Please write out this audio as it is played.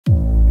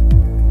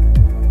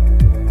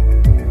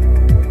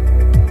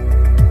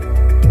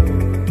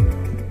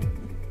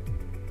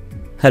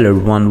Hello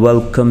everyone,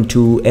 welcome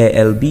to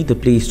ALB, the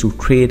place to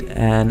trade,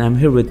 and I'm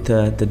here with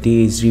the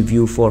day's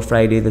review for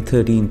Friday the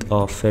 13th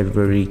of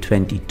February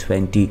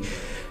 2020.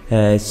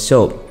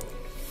 So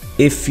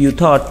if you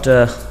thought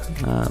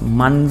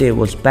Monday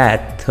was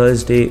bad,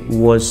 Thursday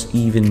was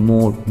even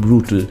more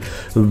brutal,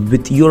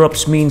 with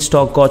Europe's main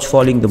stock gauge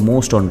falling the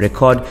most on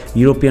record,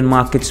 European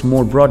markets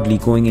more broadly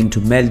going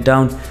into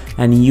meltdown,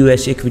 and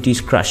US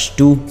equities crushed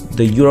too.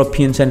 The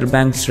European Central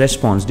Bank's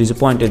response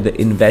disappointed the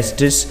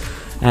investors,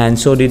 and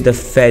so did the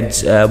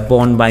Fed's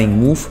bond buying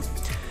move.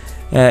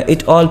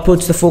 It all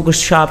puts the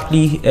focus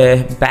sharply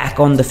back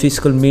on the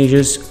fiscal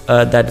measures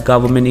that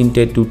government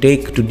intend to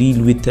take to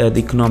deal with the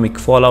economic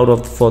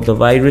fallout for the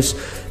virus,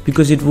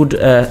 because it would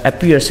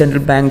appear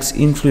central bank's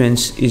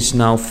influence is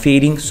now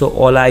fading, so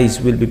all eyes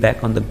will be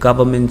back on the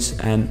governments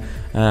and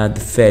the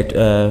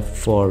Fed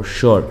for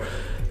sure.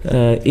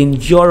 In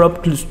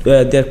Europe,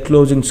 they're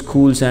closing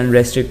schools and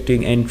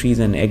restricting entries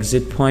and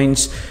exit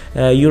points.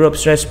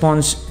 Europe's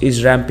response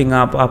is ramping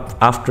up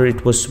after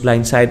it was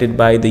blindsided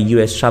by the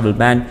US travel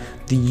ban.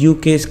 The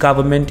UK's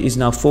government is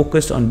now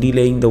focused on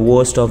delaying the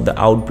worst of the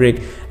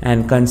outbreak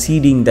and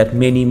conceding that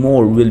many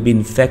more will be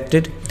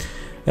infected.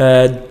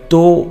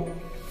 Though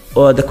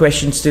the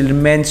question still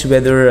remains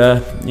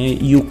whether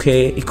UK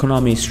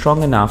economy is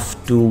strong enough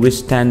to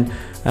withstand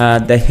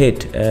the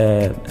hit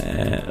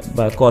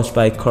caused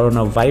by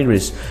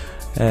coronavirus,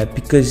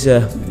 because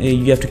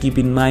you have to keep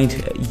in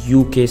mind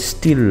UK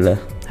still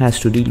has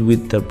to deal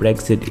with the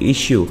Brexit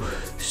issue,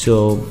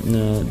 so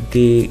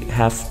they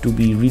have to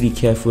be really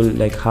careful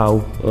like how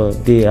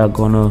they are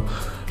gonna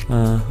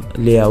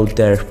lay out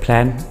their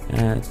plan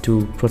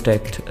to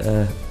protect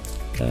the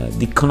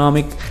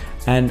economic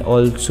and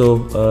also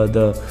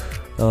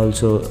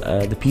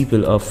the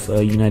people of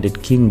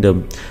United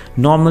Kingdom.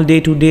 Normal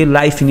day-to-day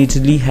life in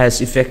Italy has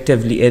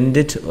effectively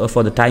ended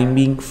for the time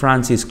being.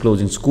 France is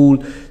closing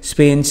school.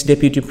 Spain's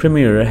deputy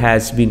premier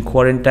has been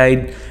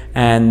quarantined,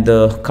 and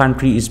the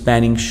country is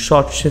banning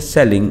short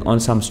selling on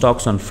some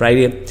stocks on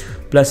Friday.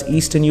 Plus,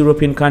 Eastern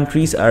European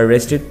countries are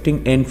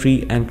restricting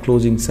entry and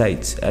closing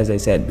sites, as I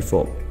said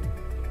before.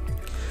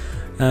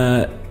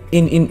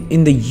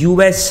 In the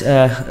US,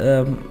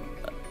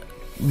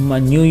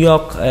 New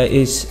York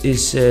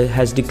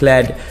has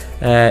declared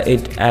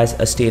it as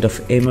a state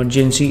of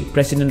emergency.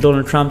 President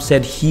Donald Trump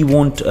said he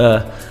won't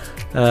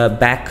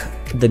back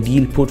the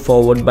deal put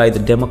forward by the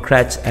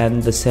Democrats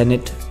and the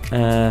Senate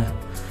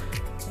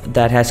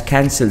that has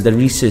cancelled the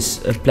recess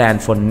plan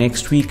for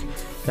next week.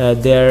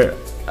 There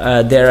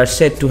are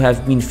said to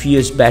have been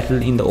fierce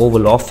battle in the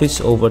Oval Office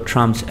over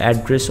Trump's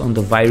address on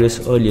the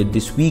virus earlier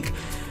this week.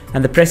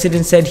 And the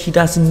president said he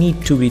doesn't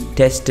need to be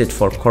tested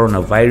for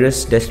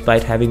coronavirus,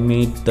 despite having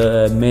made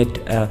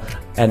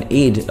an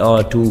aid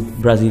to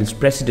Brazil's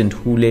president,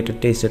 who later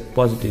tested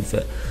positive.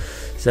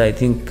 So I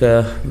think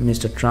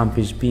Mr. Trump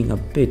is being a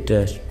bit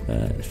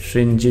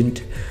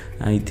stringent.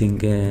 I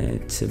think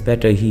it's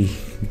better he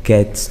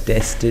gets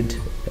tested,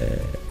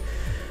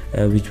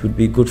 which would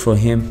be good for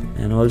him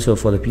and also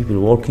for the people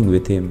working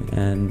with him.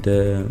 And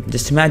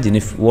just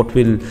imagine what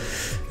will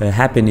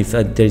happen if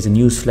there is a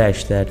news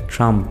flash that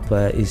Trump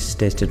is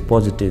tested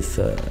positive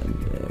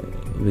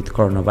with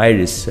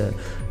coronavirus.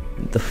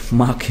 The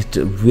market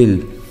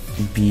will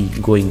be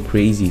going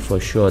crazy for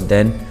sure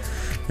then.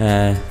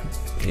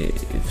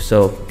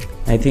 So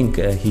I think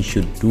he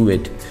should do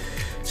it.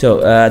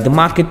 So the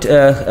market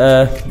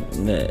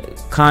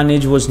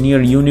carnage was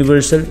near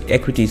universal.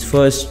 Equities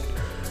first.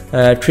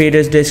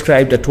 Traders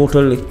described a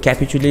total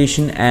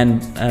capitulation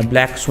and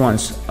black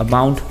swans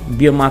abound.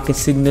 Bear market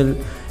signal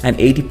an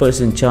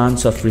 80%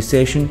 chance of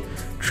recession.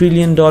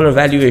 Trillion-dollar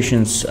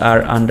valuations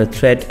are under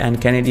threat,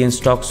 and Canadian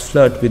stocks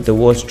flirt with the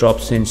worst drop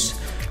since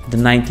the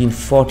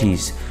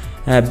 1940s.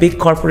 Big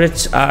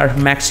corporates are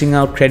maxing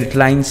out credit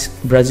lines.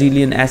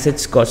 Brazilian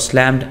assets got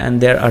slammed,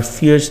 and there are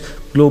fears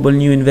global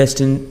new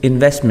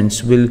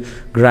investments will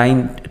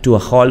grind to a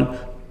halt.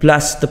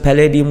 Plus, the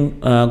palladium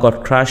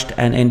got crushed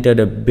and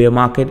entered a bear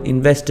market.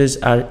 Investors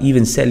are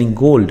even selling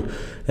gold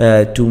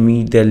to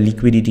meet their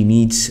liquidity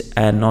needs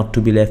and not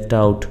to be left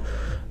out.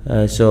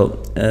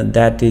 So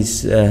that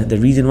is the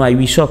reason why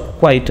we saw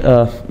quite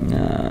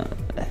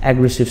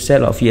aggressive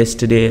sell-off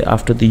yesterday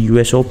after the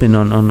US Open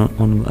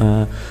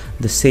on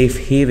the safe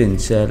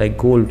havens. Like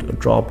gold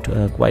dropped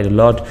quite a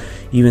lot.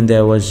 Even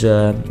there was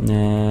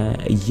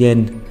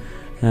yen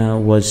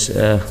was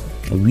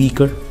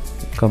weaker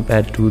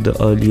compared to the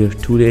earlier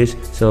 2 days.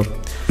 So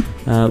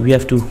we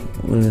have to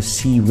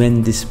see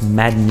when this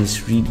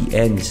madness really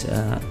ends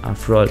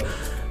after all.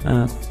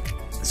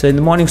 So in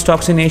the morning,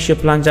 stocks in Asia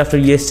plunged after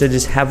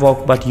yesterday's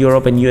havoc, but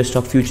Europe and US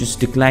stock futures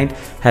declined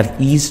have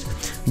eased,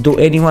 though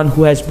anyone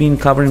who has been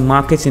covering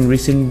markets in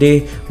recent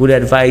day would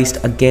advise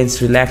against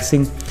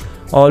relaxing.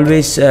 All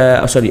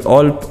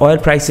oil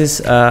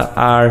prices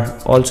are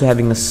also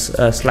having a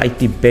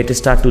slightly better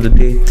start to the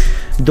day,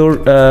 though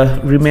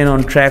remain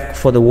on track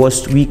for the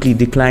worst weekly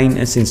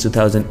decline since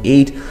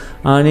 2008.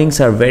 Earnings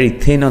are very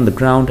thin on the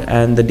ground,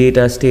 and the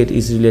data state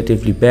is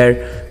relatively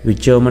bare, with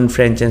German,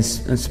 French and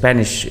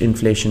Spanish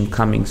inflation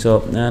coming. So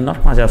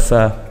not much of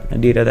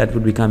data that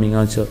would be coming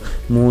out. So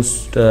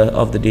most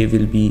of the day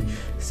will be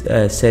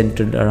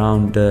centered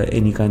around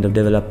any kind of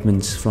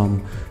developments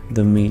from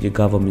the major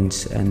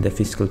governments and the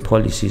fiscal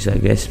policies, I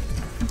guess.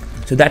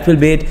 So that will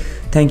be it.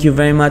 Thank you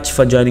very much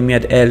for joining me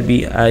at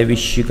LB. I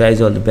wish you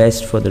guys all the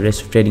best for the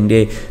rest of trading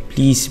day.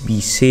 Please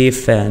be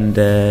safe and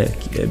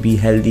be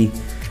healthy.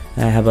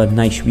 Have a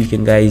nice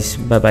weekend, guys.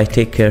 Bye bye,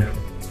 take care.